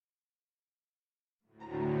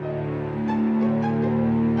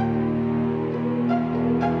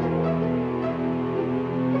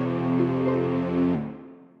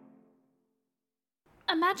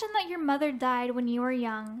Imagine that your mother died when you were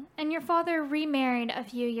young, and your father remarried a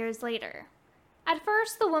few years later. At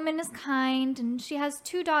first, the woman is kind, and she has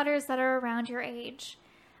 2 daughters that are around your age.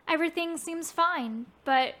 Everything seems fine,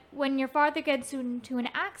 but when your father gets into an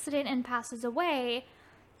accident and passes away,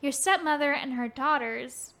 your stepmother and her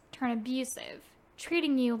daughters turn abusive,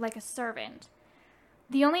 treating you like a servant.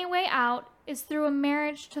 The only way out is through a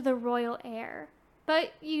marriage to the royal heir.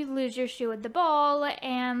 But you lose your shoe at the ball,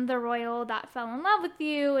 and the royal that fell in love with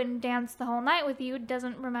you and danced the whole night with you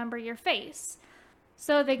doesn't remember your face.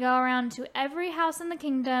 So they go around to every house in the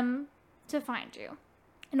kingdom to find you.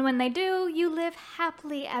 And when they do, you live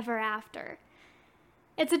happily ever after.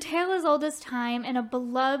 It's a tale as old as time and a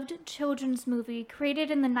beloved children's movie created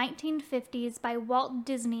in the 1950s by Walt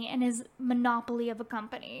Disney and his monopoly of a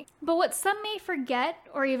company. But what some may forget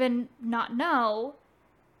or even not know,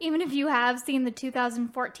 even if you have seen the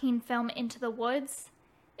 2014 film Into the Woods,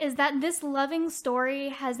 is that this loving story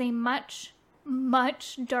has a much,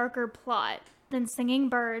 much darker plot than singing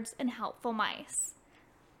birds and helpful mice.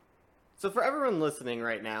 So for everyone listening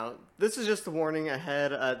right now, this is just a warning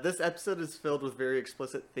ahead. This episode is filled with very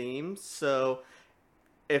explicit themes, so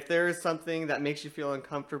if there is something that makes you feel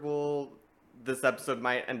uncomfortable, this episode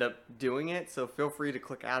might end up doing it, so feel free to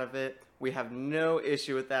click out of it. We have no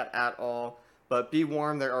issue with that at all. But be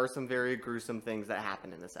warned, there are some very gruesome things that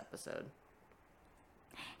happen in this episode.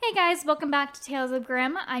 Hey guys, welcome back to Tales of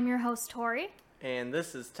Grimm. I'm your host, Tori. And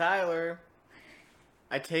this is Tyler.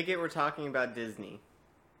 I take it we're talking about Disney.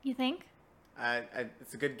 You think?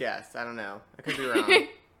 It's a good guess. I don't know. I could be wrong.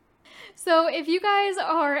 So if you guys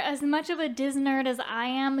are as much of a Disney nerd as I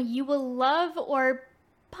am, you will love or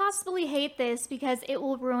possibly hate this because it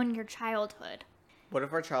will ruin your childhood. What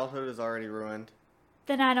if our childhood is already ruined?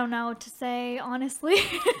 Then I don't know what to say, honestly.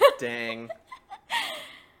 Dang.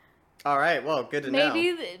 All right, well, good to know.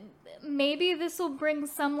 Maybe this will bring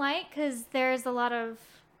some light, because there's a lot of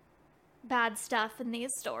bad stuff in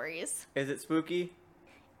these stories. Is it spooky?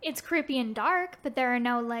 It's creepy and dark, but there are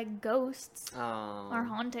no, ghosts Oh. or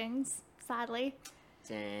hauntings, sadly.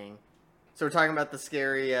 Dang. So we're talking about the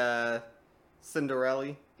scary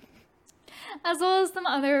Cinderella? As well as some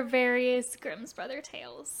other various Grimm's Brother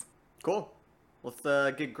tales. Cool.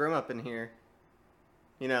 Let's get Grimm up in here.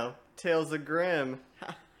 You know, Tales of Grimm.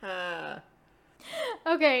 Ha ha.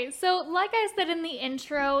 Okay, so like I said in the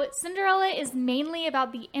intro, Cinderella is mainly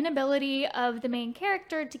about the inability of the main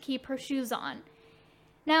character to keep her shoes on.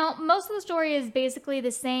 Now, most of the story is basically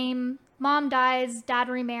the same. Mom dies, dad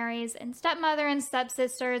remarries, and stepmother and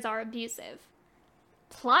stepsisters are abusive.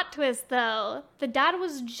 Plot twist, though. The dad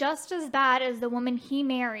was just as bad as the woman he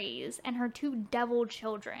marries and her 2 devil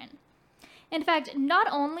children. In fact, not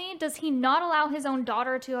only does he not allow his own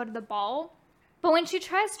daughter to go to the ball, but when she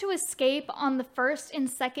tries to escape on the first and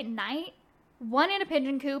second night, one in a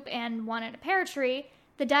pigeon coop and one in a pear tree,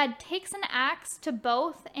 the dad takes an axe to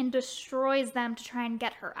both and destroys them to try and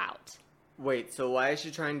get her out. Wait, so why is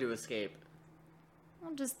she trying to escape?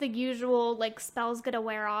 Well, just the usual, spells gonna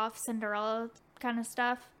wear off, Cinderella kind of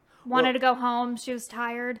stuff. Wanted to go home, she was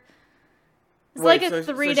tired. It's like a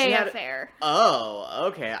 3-day affair. Oh,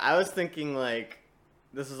 okay. I was thinking,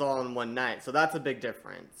 this is all in one night, so that's a big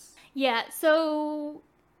difference. Yeah, so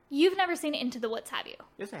you've never seen Into the Woods, have you?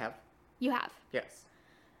 Yes, I have. You have? Yes.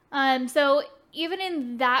 So even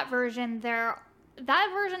in that version, that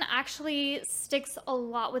version actually sticks a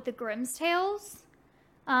lot with the Grimm's tales.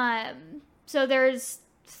 So there's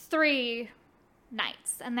 3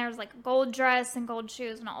 knights, and there's a gold dress and gold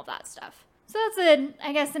shoes and all of that stuff. So that's,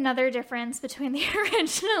 I guess, another difference between the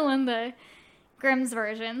original and the Grimm's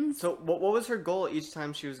versions. So what was her goal each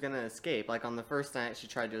time she was going to escape? On the first night, she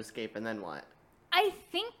tried to escape, and then what? I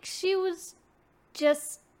think she was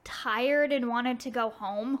just tired and wanted to go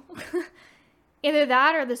home. Either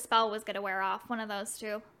that or the spell was going to wear off, one of those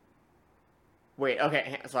 2. Wait,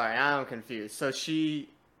 okay, sorry, I'm confused. So she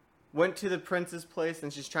went to the prince's place,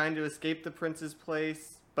 and she's trying to escape the prince's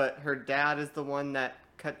place, but her dad is the one that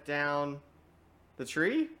cut down the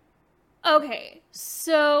tree? Okay,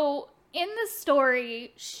 so in the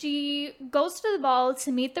story, she goes to the ball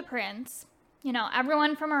to meet the prince. You know,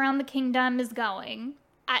 everyone from around the kingdom is going.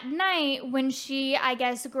 At night, when she, I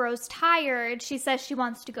guess, grows tired, she says she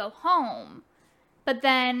wants to go home. But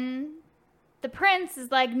then the prince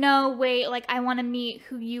is like, no, wait, I want to meet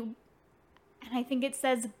who you, and I think it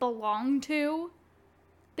says belong to.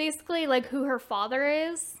 Basically, who her father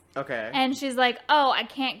is. Okay. And she's like, oh, I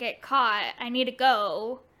can't get caught. I need to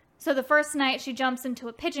go. So the first night she jumps into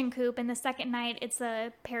a pigeon coop, and the second night it's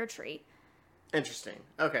a pear tree. Interesting.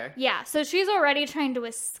 Okay. Yeah, so she's already trying to,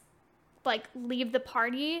 leave the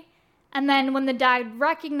party. And then when the dad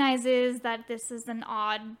recognizes that this is an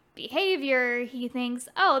odd behavior, he thinks,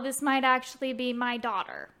 oh, this might actually be my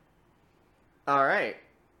daughter. All right.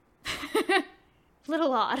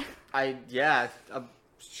 Little odd.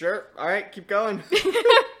 Sure. All right, keep going.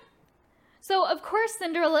 So, of course,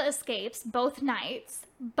 Cinderella escapes both nights,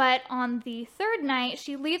 but on the third night,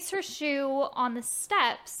 she leaves her shoe on the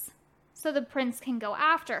steps so the prince can go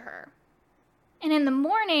after her. And in the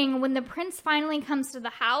morning, when the prince finally comes to the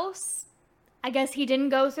house, I guess he didn't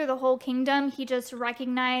go through the whole kingdom. He just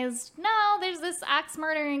recognized, no, there's this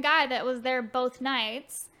axe-murdering guy that was there both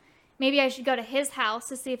nights. Maybe I should go to his house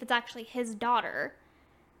to see if it's actually his daughter.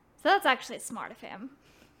 So that's actually smart of him.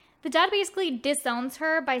 The dad basically disowns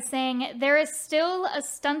her by saying, there is still a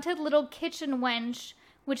stunted little kitchen wench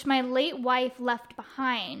which my late wife left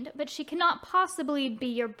behind, but she cannot possibly be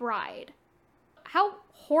your bride. How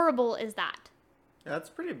horrible is that? That's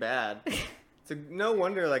pretty bad. No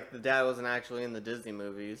wonder, like, the dad wasn't actually in the Disney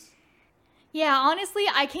movies. Yeah, honestly,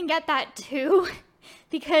 I can get that too.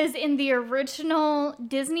 Because in the original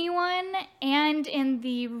Disney one and in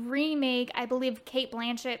the remake, I believe Cate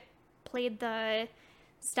Blanchett played the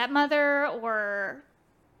stepmother, or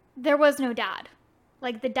there was no dad.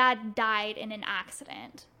 Like, the dad died in an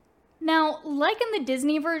accident. Now, like in the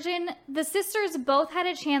Disney version, the sisters both had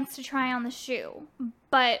a chance to try on the shoe,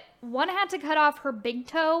 but one had to cut off her big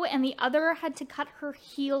toe and the other had to cut her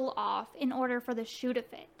heel off in order for the shoe to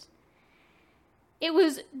fit. It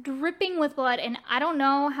was dripping with blood, and I don't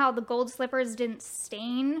know how the gold slippers didn't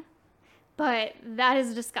stain, but that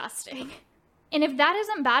is disgusting. And if that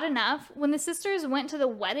isn't bad enough, when the sisters went to the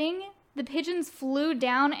wedding, the pigeons flew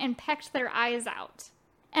down and pecked their eyes out.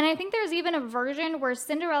 And I think there's even a version where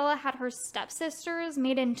Cinderella had her stepsisters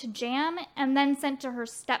made into jam and then sent to her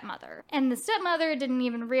stepmother. And the stepmother didn't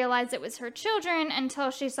even realize it was her children until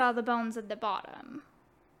she saw the bones at the bottom.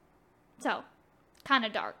 So, kind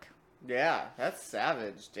of dark. Yeah, that's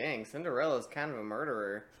savage. Dang, Cinderella's kind of a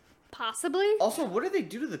murderer. Possibly. Also, what do they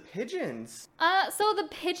do to the pigeons? So the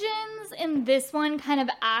pigeons in this one kind of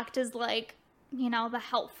act as like, you know, the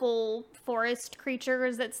helpful forest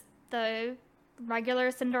creatures that's the regular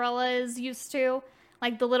Cinderella is used to.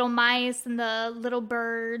 Like the little mice and the little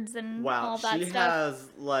birds and all that stuff. Wow, she has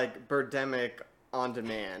like Birdemic on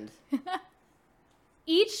demand.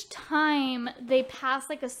 Each time they pass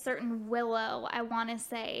like a certain willow, I want to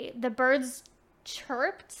say, the birds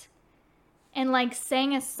chirped and like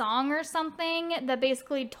sang a song or something that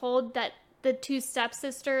basically told that the two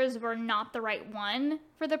stepsisters were not the right one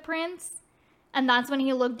for the prince. And that's when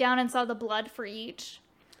he looked down and saw the blood for each.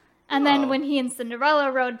 And then when he and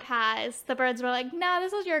Cinderella rode past, the birds were like, nah,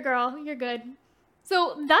 this is your girl. You're good.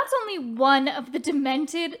 So that's only one of the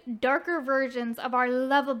demented, darker versions of our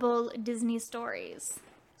lovable Disney stories.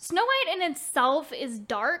 Snow White in itself is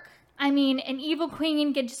dark. I mean, an evil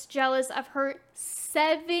queen gets jealous of her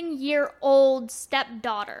 7-year-old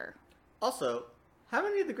stepdaughter. Also, how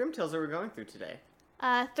many of the Grimm Tales are we going through today?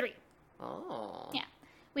 3. Oh. Yeah.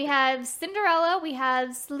 We have Cinderella, we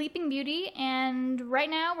have Sleeping Beauty, and right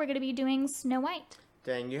now we're going to be doing Snow White.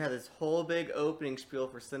 Dang, you had this whole big opening spiel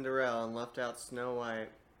for Cinderella and left out Snow White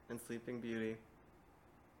and Sleeping Beauty.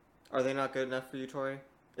 Are they not good enough for you, Tori?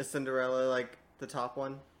 Is Cinderella, like, the top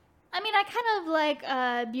one? I mean, I kind of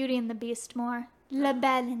like Beauty and the Beast more. La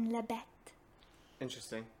Belle and la Bête.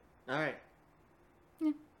 Interesting. All right.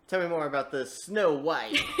 Yeah. Tell me more about this Snow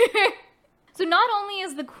White. So not only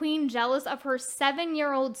is the queen jealous of her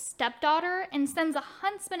 7-year-old stepdaughter and sends a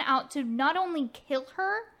huntsman out to not only kill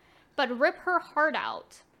her, but rip her heart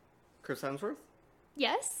out. Chris Hemsworth?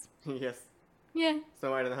 Yes? Yes. Yeah.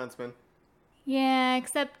 Snow White and the Huntsman. Yeah,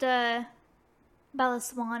 except Bella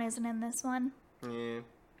Swan isn't in this one. Yeah.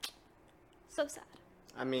 So sad.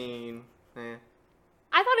 I mean, I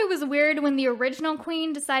thought it was weird when the original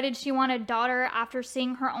queen decided she wanted a daughter after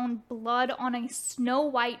seeing her own blood on a Snow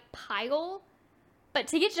White pile. But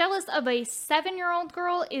to get jealous of a 7-year-old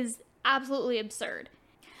girl is absolutely absurd.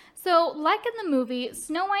 So, like in the movie,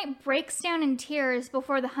 Snow White breaks down in tears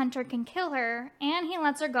before the hunter can kill her, and he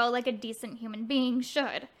lets her go like a decent human being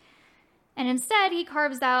should. And instead, he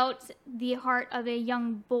carves out the heart of a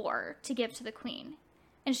young boar to give to the queen.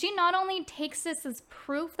 And she not only takes this as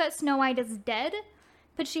proof that Snow White is dead,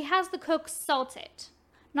 but she has the cook salt it.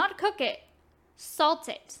 Not cook it, salt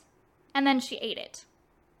it. And then she ate it.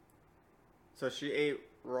 So she ate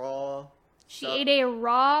raw... She ate a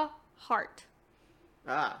raw heart.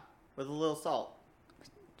 Ah, with a little salt.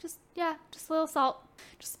 Just a little salt.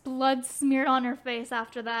 Just blood smeared on her face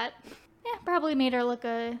after that. Yeah, probably made her look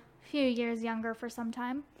a few years younger for some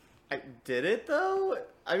time. Did it, though?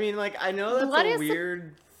 I mean, like, I know that's Blood a is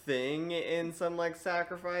weird thing in some, like,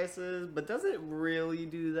 sacrifices, but does it really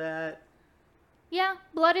do that? Yeah,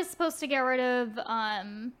 blood is supposed to get rid of,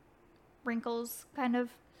 wrinkles, kind of.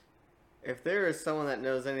 If there is someone that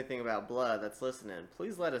knows anything about blood that's listening,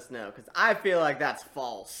 please let us know, because I feel like that's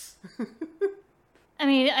false. I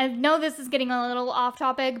mean, I know this is getting a little off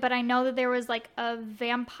topic, but I know that there was, like, a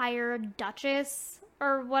vampire duchess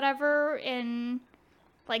or whatever in,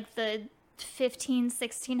 like, the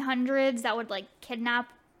 1600s that would, like,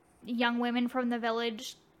 kidnap young women from the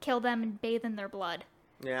village, kill them, and bathe in their blood.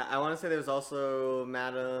 Yeah, I want to say there was also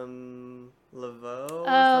Madame Laveau or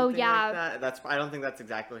Oh, something yeah. like that. I don't think that's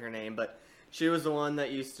exactly her name, but she was the one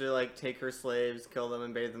that used to, like, take her slaves, kill them,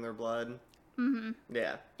 and bathe in their blood. Mm-hmm.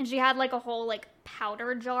 Yeah. And she had, like, a whole, like,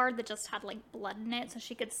 powder jar that just had, like, blood in it so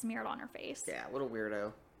she could smear it on her face. Yeah, what a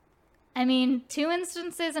weirdo. I mean, 2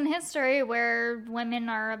 instances in history where women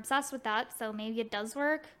are obsessed with that, so maybe it does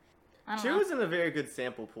work. I don't She know. was in a very good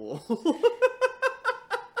sample pool.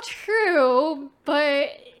 True, but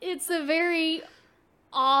it's a very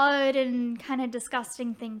odd and kind of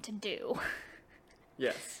disgusting thing to do.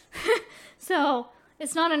 Yes. So,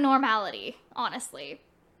 it's not a normality, honestly.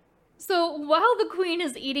 So, while the queen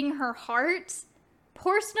is eating her heart,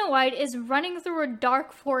 poor Snow White is running through a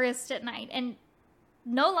dark forest at night, and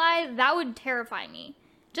no lie, that would terrify me.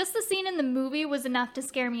 Just the scene in the movie was enough to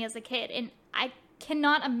scare me as a kid, and I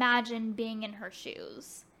cannot imagine being in her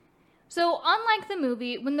shoes. So, unlike the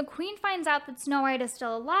movie, when the queen finds out that Snow White is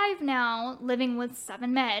still alive now, living with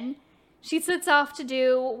 7 men, she sets off to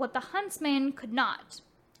do what the huntsman could not.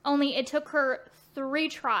 Only it took her 3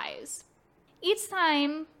 tries. Each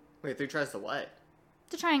time Wait, 3 tries to what?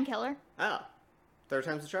 to try and kill her, Oh. 3rd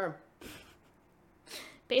time's the charm.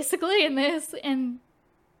 basically, in this, and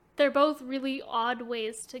they're both really odd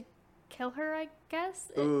ways to kill her, I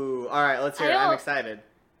guess. Ooh, alright, let's hear I it. I'm don't- excited.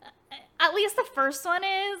 At least the first one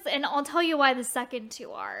is, and I'll tell you why the second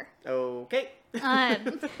 2 are. Okay.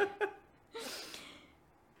 Um,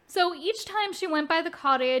 So each time she went by the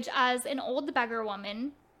cottage as an old beggar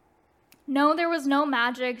woman, no, there was no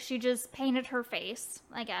magic. She just painted her face,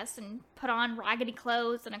 I guess, and put on raggedy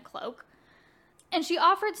clothes and a cloak. And she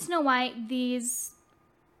offered Snow White these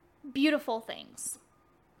beautiful things,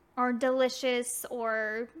 or delicious,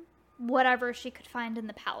 or whatever she could find in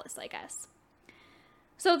the palace, I guess.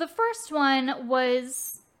 So the first one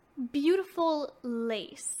was beautiful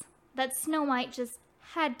lace that Snow White just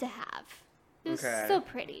had to have. It was Okay. so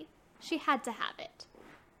pretty. She had to have it.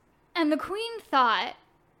 And the queen thought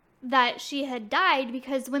that she had died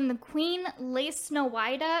because when the queen laced Snow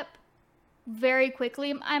White up, very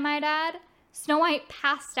quickly, I might add, Snow White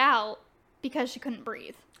passed out because she couldn't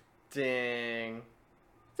breathe. Dang.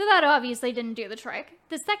 So that obviously didn't do the trick.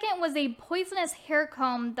 The second was a poisonous hair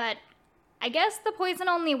comb that I guess the poison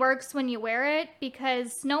only works when you wear it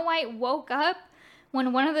because Snow White woke up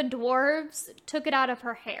when one of the dwarves took it out of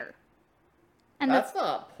her hair. And That's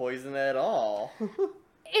not poison at all.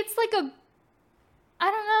 it's like a, I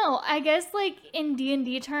don't know, I guess like in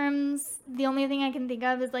D&D terms, the only thing I can think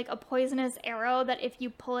of is like a poisonous arrow that if you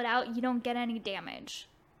pull it out, you don't get any damage.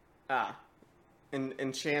 Ah.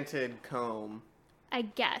 Enchanted comb. I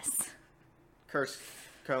guess. Cursed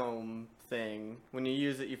comb thing. When you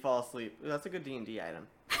use it, you fall asleep. Ooh, that's a good D&D item.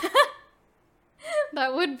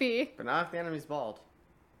 That would be. But not if the enemy's bald.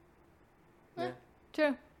 Yeah.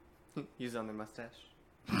 True. Use it on their mustache.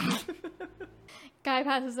 Guy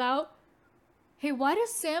passes out. Hey, why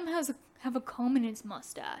does Sam have a comb in his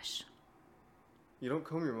mustache? You don't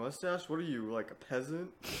comb your mustache? What are you, like a peasant?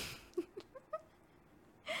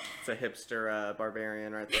 It's a hipster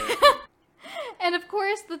barbarian right there. And of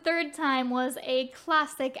course, the third time was a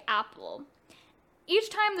classic apple. Each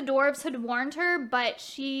time the dwarves had warned her, but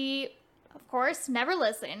she, of course, never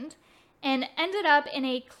listened, and ended up in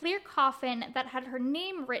a clear coffin that had her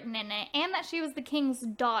name written in it, and that she was the king's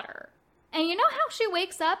daughter. And you know how she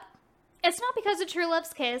wakes up? It's not because of true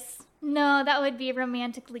love's kiss. No, that would be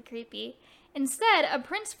romantically creepy. Instead, a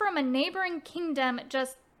prince from a neighboring kingdom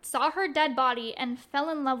just saw her dead body and fell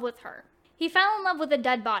in love with her. He fell in love with a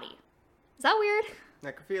dead body. Is that weird?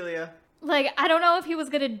 Necrophilia. Like, I don't know if he was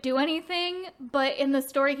gonna do anything, but in the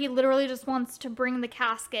story, he literally just wants to bring the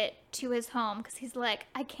casket to his home because he's like,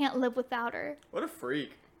 I can't live without her. What a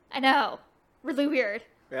freak. I know. Really weird.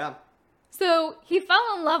 Yeah. So he fell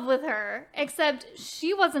in love with her, except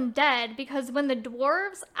she wasn't dead because when the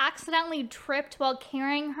dwarves accidentally tripped while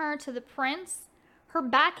carrying her to the prince, her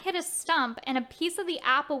back hit a stump and a piece of the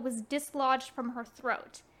apple was dislodged from her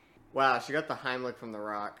throat. Wow, she got the Heimlich from the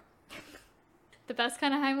rock. The best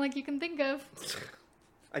kind of Heimlich you can think of.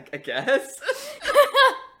 I guess.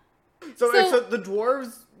 So So- the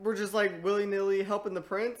dwarves were just like willy-nilly helping the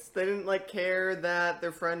prince. They didn't like care that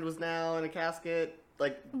their friend was now in a casket,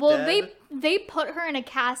 like dead. They put her in a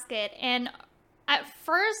casket, and at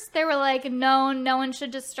first they were like, no one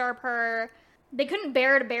should disturb her. They couldn't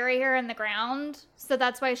bear to bury her in the ground, so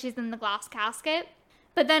that's why she's in the glass casket.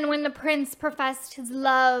 But then when the prince professed his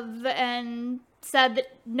love and said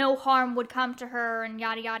that no harm would come to her and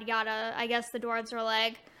yada yada yada, I guess the dwarves were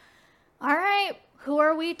like, all right, who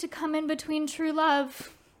are we to come in between true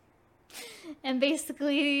love? And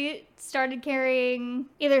basically started carrying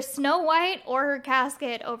either Snow White or her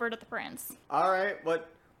casket over to the prince. All right, what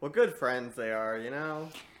good friends they are, you know?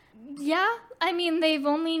 Yeah, I mean, they've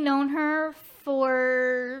only known her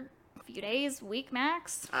for a few days, week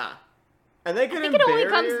max. And they couldn't bury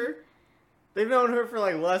her? They've known her for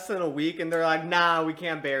like less than a week, and they're like, nah, we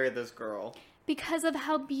can't bury this girl. Because of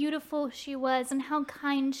how beautiful she was and how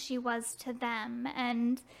kind she was to them,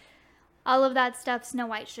 and all of that stuff Snow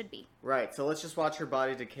White should be. Right, so let's just watch her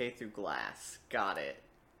body decay through glass. Got it.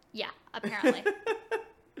 Yeah, apparently.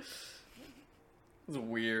 It's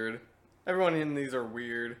weird. Everyone in these are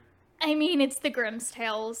weird. I mean, it's the Grimm's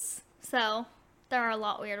Tales, so there are a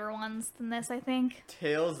lot weirder ones than this, I think.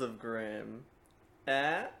 Tales of Grimm.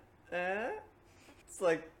 It's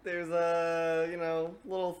like there's a,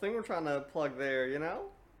 little thing we're trying to plug there, you know?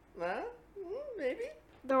 Maybe?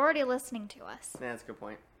 They're already listening to us. Yeah, that's a good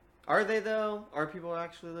point. Are they, though? Are people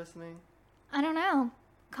actually listening? I don't know.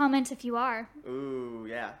 Comment if you are. Ooh,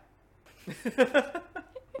 yeah.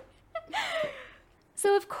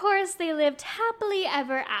 So, of course, they lived happily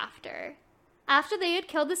ever after. After they had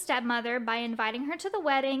killed the stepmother by inviting her to the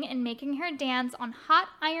wedding and making her dance on hot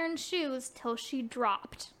iron shoes till she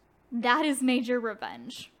dropped. That is major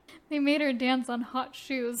revenge. They made her dance on hot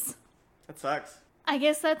shoes. That sucks. I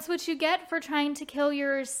guess that's what you get for trying to kill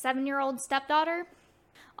your 7-year-old stepdaughter.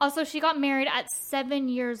 Also, she got married at 7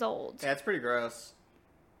 years old. Yeah, it's pretty gross.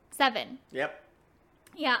 7. Yep.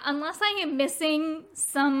 Yeah, unless I am missing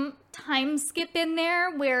some time skip in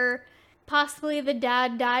there where possibly the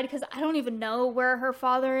dad died, because I don't even know where her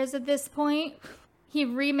father is at this point. He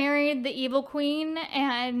remarried the evil queen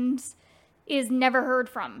and is never heard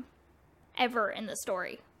from ever in the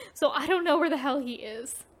story. So I don't know where the hell he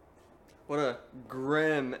is. What a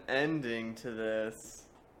grim ending to this.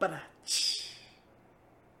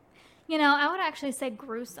 You know, I would actually say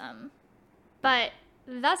gruesome, but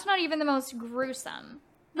that's not even the most gruesome.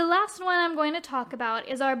 The last one I'm going to talk about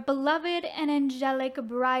is our beloved and angelic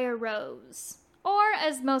Briar Rose, or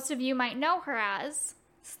as most of you might know her as,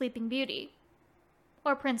 Sleeping Beauty,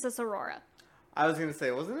 or Princess Aurora. I was going to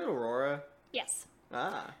say, wasn't it Aurora? Yes.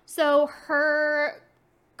 Ah. So her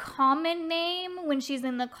common name when she's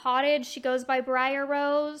in the cottage, she goes by Briar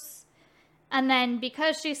Rose. And then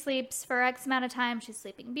because she sleeps for X amount of time, she's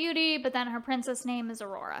Sleeping Beauty, but then her princess name is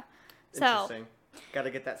Aurora. Interesting. Gotta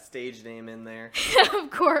get that stage name in there. Of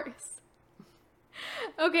course.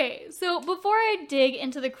 Okay, so before I dig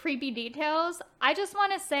into the creepy details, I just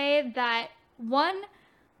want to say that, one,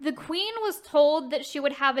 the queen was told that she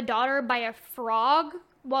would have a daughter by a frog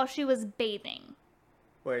while she was bathing.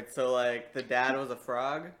 Wait, so like the dad was a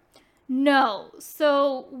frog? No.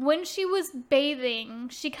 So when she was bathing,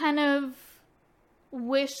 she kind of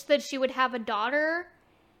wished that she would have a daughter,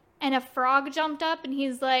 and a frog jumped up and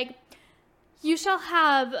he's like, "You shall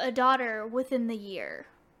have a daughter within the year."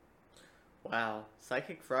 Wow.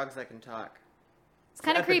 Psychic frogs that can talk. It's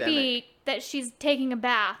kind of creepy that she's taking a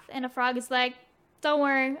bath and a frog is like, "Don't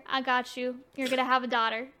worry, I got you. You're going to have a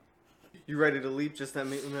daughter." You ready to leap? Just let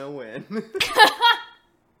me know when.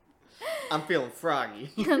 I'm feeling froggy.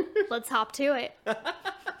 Let's hop to it.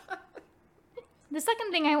 The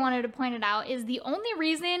second thing I wanted to point it out is the only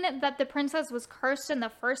reason that the princess was cursed in the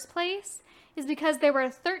first place is because there were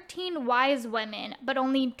 13 wise women, but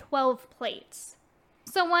only 12 plates.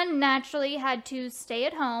 So one naturally had to stay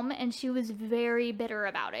at home, and she was very bitter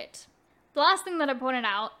about it. The last thing that I pointed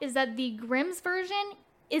out is that the Grimm's version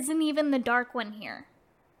isn't even the dark one here.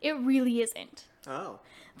 It really isn't. Oh.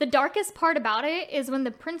 The darkest part about it is when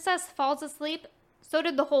the princess falls asleep, so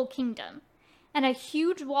did the whole kingdom. And a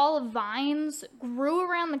huge wall of vines grew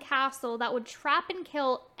around the castle that would trap and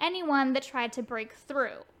kill anyone that tried to break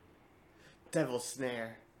through. Devil's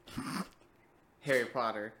Snare. Harry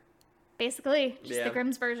Potter. Basically, just the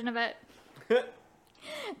Grimm's version of it.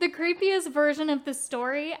 The creepiest version of the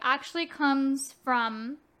story actually comes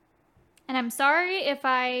from, and I'm sorry if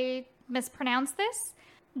I mispronounce this,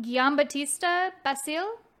 Giambattista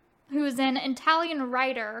Basile, who is an Italian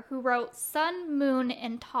writer who wrote Sun, Moon,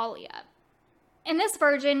 and Talia. In this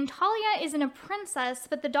version, Talia isn't a princess,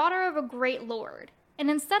 but the daughter of a great lord. And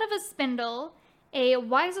instead of a spindle, a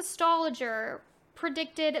wise astrologer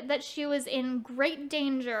predicted that she was in great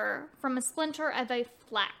danger from a splinter of a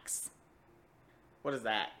flax. What is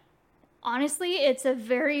that? Honestly, it's a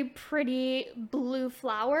very pretty blue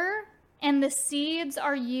flower, and the seeds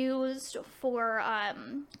are used for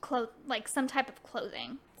like some type of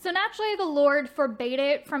clothing. So naturally, the Lord forbade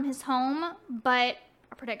it from his home, but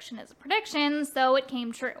a prediction is a prediction, so it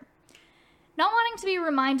came true. Not wanting to be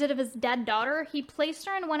reminded of his dead daughter, he placed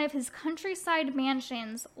her in one of his countryside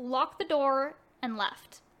mansions, locked the door, and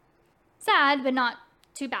left. Sad, but not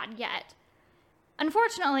too bad yet.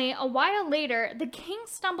 Unfortunately, a while later, the king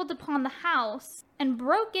stumbled upon the house and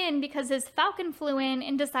broke in because his falcon flew in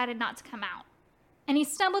and decided not to come out. And he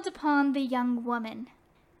stumbled upon the young woman.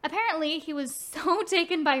 Apparently, he was so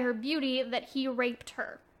taken by her beauty that he raped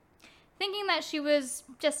her, thinking that she was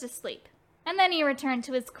just asleep. And then he returned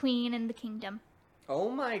to his queen in the kingdom. Oh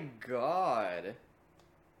my god.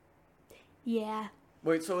 Yeah.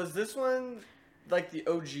 Wait, so is this one like the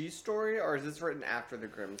OG story, or is this written after the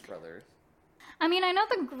Grimm's brothers? I mean, I know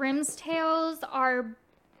the Grimm's tales are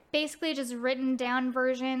basically just written down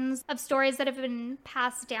versions of stories that have been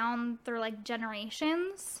passed down through like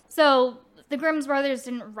generations. So the Grimm's brothers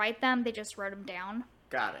didn't write them, they just wrote them down.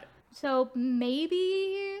 Got it. So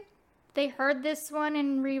maybe they heard this one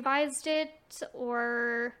and revised it,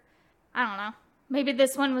 or I don't know. Maybe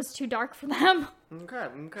this one was too dark for them. Okay.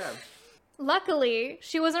 Luckily,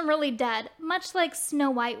 she wasn't really dead, much like Snow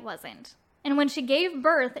White wasn't. And when she gave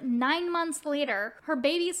birth 9 months later, her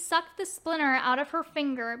baby sucked the splinter out of her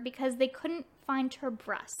finger because they couldn't find her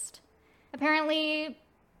breast. Apparently,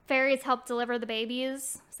 fairies help deliver the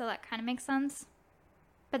babies, so that kind of makes sense.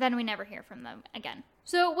 But then we never hear from them again.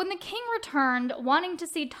 So when the king returned, wanting to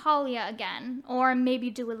see Talia again, or maybe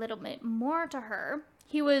do a little bit more to her,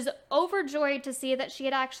 he was overjoyed to see that she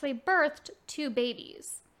had actually birthed 2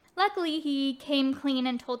 babies. Luckily, he came clean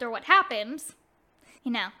and told her what happened.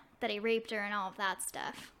 You know, that he raped her and all of that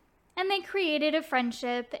stuff. And they created a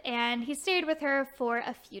friendship, and he stayed with her for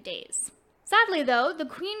a few days. Sadly, though, the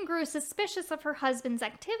queen grew suspicious of her husband's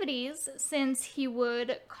activities since he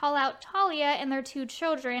would call out Talia and their 2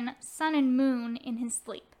 children, Sun and Moon, in his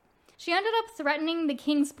sleep. She ended up threatening the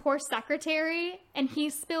king's poor secretary, and he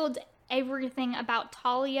spilled everything about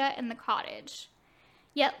Talia and the cottage.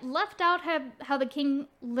 Yet left out how the king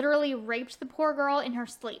literally raped the poor girl in her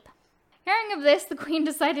sleep. Hearing of this, the queen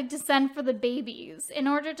decided to send for the babies in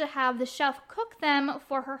order to have the chef cook them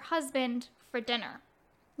for her husband for dinner.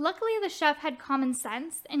 Luckily, the chef had common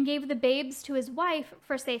sense and gave the babes to his wife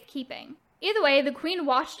for safekeeping. Either way, the queen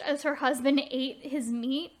watched as her husband ate his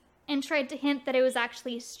meat and tried to hint that it was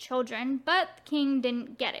actually his children, but the king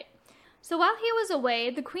didn't get it. So while he was away,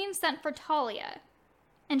 the queen sent for Talia,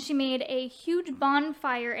 and she made a huge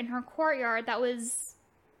bonfire in her courtyard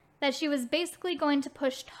that she was basically going to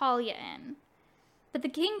push Talia in. But the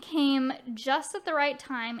king came just at the right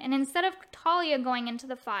time, and instead of Talia going into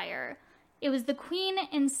the fire, it was the queen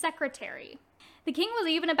and secretary. The king was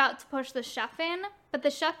even about to push the chef in, but the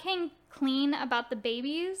chef came clean about the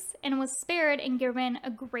babies and was spared and given a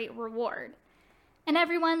great reward. And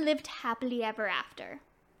everyone lived happily ever after.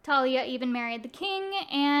 Talia even married the king,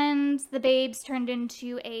 and the babes turned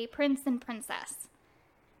into a prince and princess.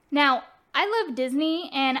 Now, I love Disney,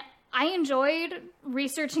 and I enjoyed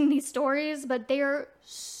researching these stories, but they are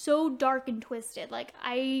so dark and twisted. Like,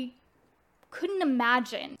 I couldn't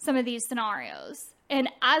imagine some of these scenarios. And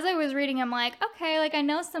as I was reading, I'm like, okay, like, I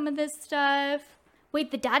know some of this stuff. Wait,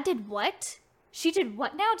 the dad did what? She did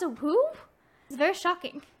what now to who? It's very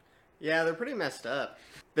shocking. Yeah, they're pretty messed up.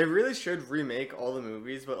 They really should remake all the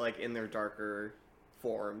movies, but, like, in their darker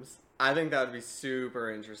forms. I think that would be super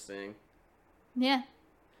interesting. Yeah.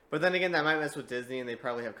 But then again, that might mess with Disney, and they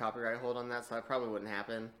probably have copyright hold on that, so that probably wouldn't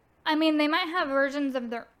happen. I mean, they might have versions of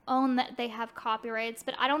their own that they have copyrights,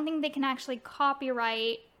 but I don't think they can actually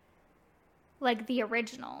copyright, like, the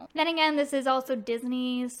original. Then again, this is also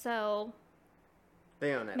Disney, so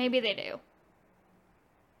They own it. maybe they do.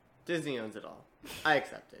 Disney owns it all. I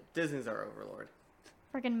accept it. Disney's our overlord.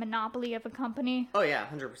 Freaking monopoly of a company. Oh yeah,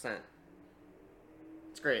 100%.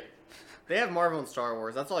 It's great. They have Marvel and Star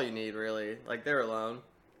Wars. That's all you need, really. Like, they're alone.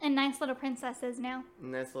 And nice little princesses now.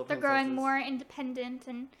 Nice little They're princesses. growing more independent,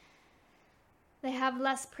 and they have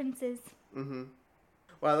less princes. Mm-hmm.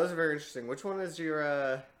 Wow, those are very interesting. Which one is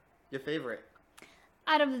your favorite?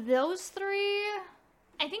 Out of those 3,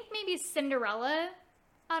 I think maybe Cinderella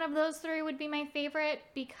out of those 3 would be my favorite,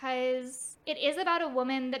 because it is about a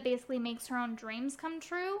woman that basically makes her own dreams come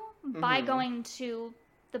true by going to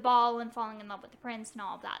the ball and falling in love with the prince and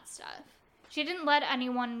all of that stuff. She didn't let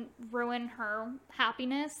anyone ruin her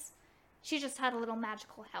happiness. She just had a little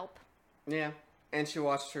magical help. Yeah. And she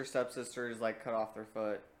watched her stepsisters, like, cut off their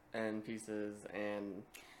foot in pieces, and...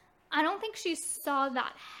 I don't think she saw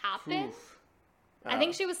that happen. Oof. I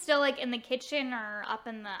think she was still, like, in the kitchen or up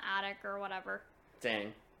in the attic or whatever.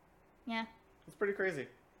 Dang. Yeah. It's pretty crazy.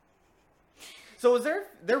 So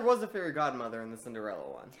there was a fairy godmother in the Cinderella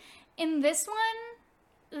one. In this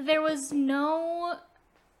one, there was no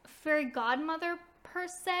fairy godmother per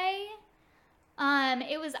se.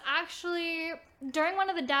 It was actually during one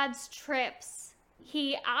of the dad's trips,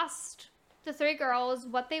 he asked the three girls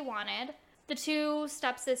what they wanted. The two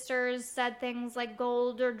stepsisters said things like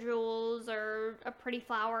gold or jewels or a pretty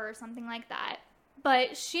flower or something like that.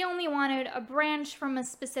 But she only wanted a branch from a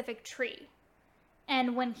specific tree.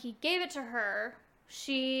 And when he gave it to her,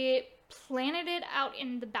 she planted it out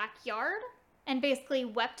in the backyard and basically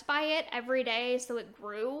wept by it every day so it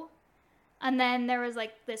grew. And then there was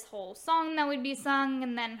like this whole song that would be sung,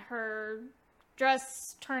 and then her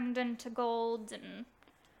dress turned into gold, and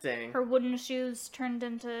Dang. her wooden shoes turned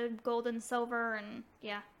into gold and silver, and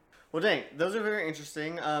yeah. Well, dang, those are very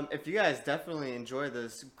interesting. If you guys definitely enjoy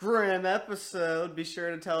this grim episode, be sure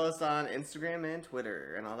to tell us on Instagram and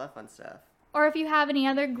Twitter and all that fun stuff. Or if you have any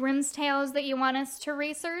other Grimm's Tales that you want us to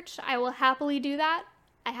research, I will happily do that.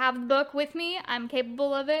 I have the book with me. I'm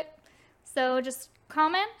capable of it. So just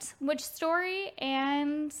comment which story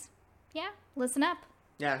and, yeah, listen up.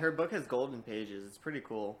 Yeah, her book has golden pages. It's pretty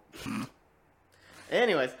cool.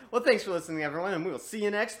 Anyways, well, thanks for listening, everyone, and we will see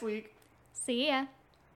you next week. See ya.